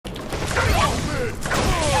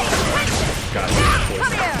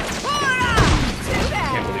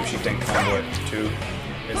foot too.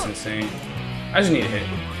 It's insane. I just need a hit.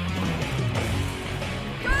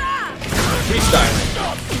 Freestyling.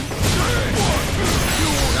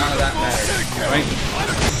 None of that matters, right?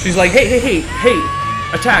 She's like, hey, hey, hey, hey,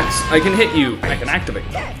 attacks. I can hit you. I can activate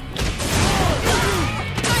them.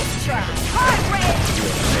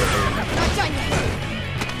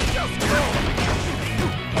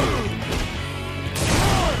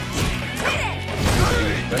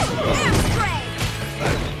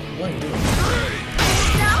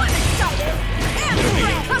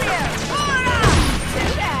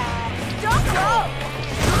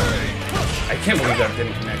 I can't believe that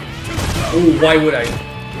didn't connect. Oh, why would I?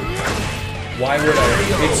 Why would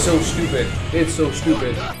I? It's so stupid. It's so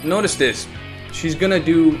stupid. Notice this. She's gonna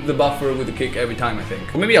do the buffer with the kick every time, I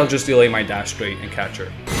think. Or maybe I'll just delay my dash straight and catch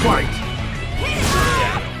her. Fight!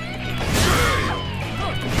 Yeah.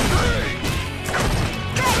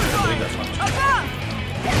 I believe that's much.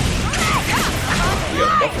 We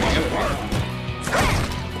got buffering everywhere.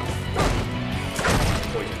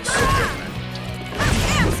 Poison is so good, man.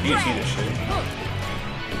 Do you see this shit?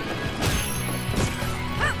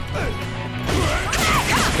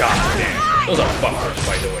 God damn. Those are buffers,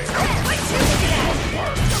 by the way.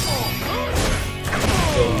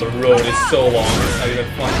 So the road is so long, it's not even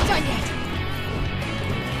fun.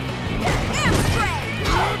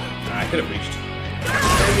 Nah, I could have reached.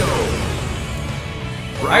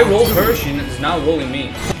 I rolled her, she is now rolling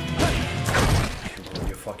me.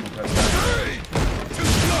 You fucking press that.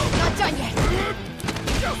 Not done yet.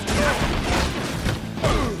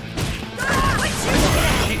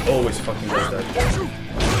 She always fucking does that.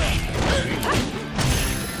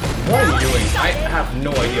 What are you doing? I have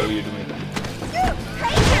no idea what you're doing.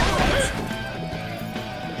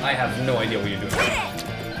 I have no idea what you're doing.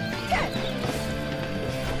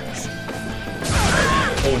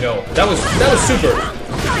 Oh no, that was super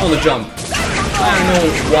on the jump. I don't know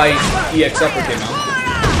why EX upper came out.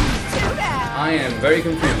 I am very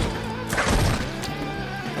confused.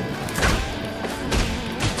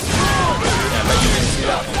 Yeah, I bet you didn't see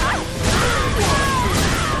that one.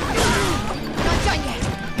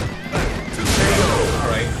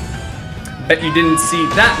 Alright. Bet you didn't see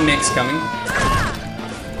that mix coming.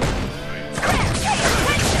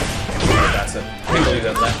 That's it. I can't believe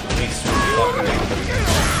that at least fucking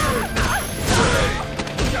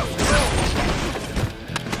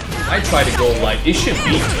I try to go light. It should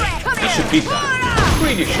beat. It should beat that.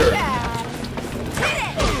 Pretty sure.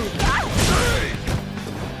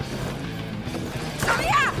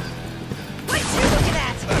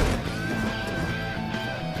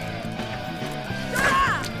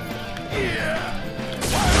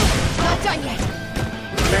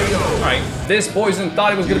 Alright, this poison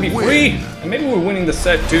thought it was gonna be free! And maybe we're winning the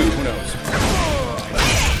set too, who knows?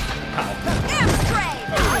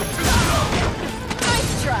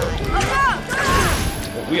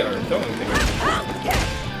 Well, we are throwing things.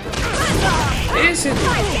 Is it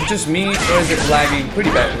just me, or is it lagging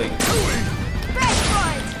pretty badly?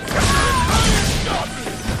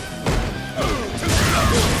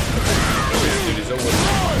 This dude is over.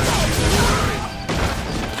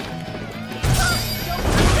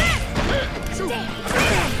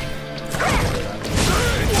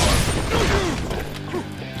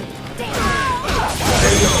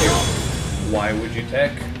 Why would you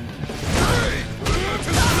tech?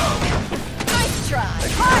 Nice try.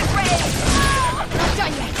 Hard race. Not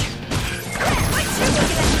done yet.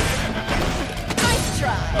 Nice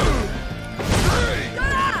try.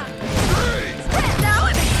 Now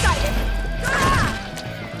I'm excited.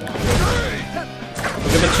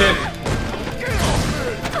 Look at the chip.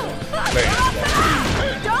 Very nice.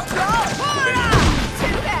 Don't go.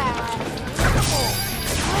 Too bad.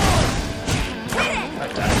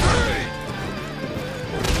 Like that.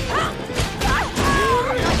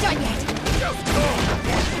 Not done yet.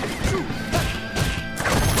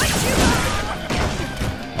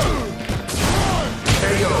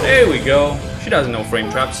 There we go. She doesn't know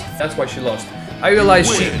frame traps. That's why she lost. I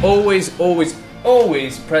realized she always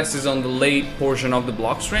presses on the late portion of the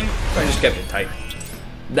block string, so I just kept it tight.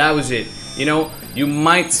 That was it. You know, you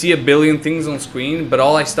might see a billion things on screen, but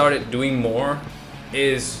all I started doing more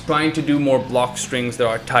is trying to do more block strings that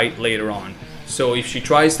are tight later on. So if she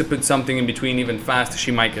tries to put something in between even fast,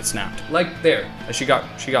 she might get snapped. Like there, she got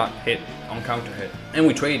hit on counter hit. And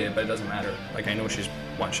we traded, but it doesn't matter. Like I know she's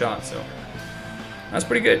one shot, so that's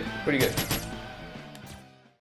pretty good. Pretty good.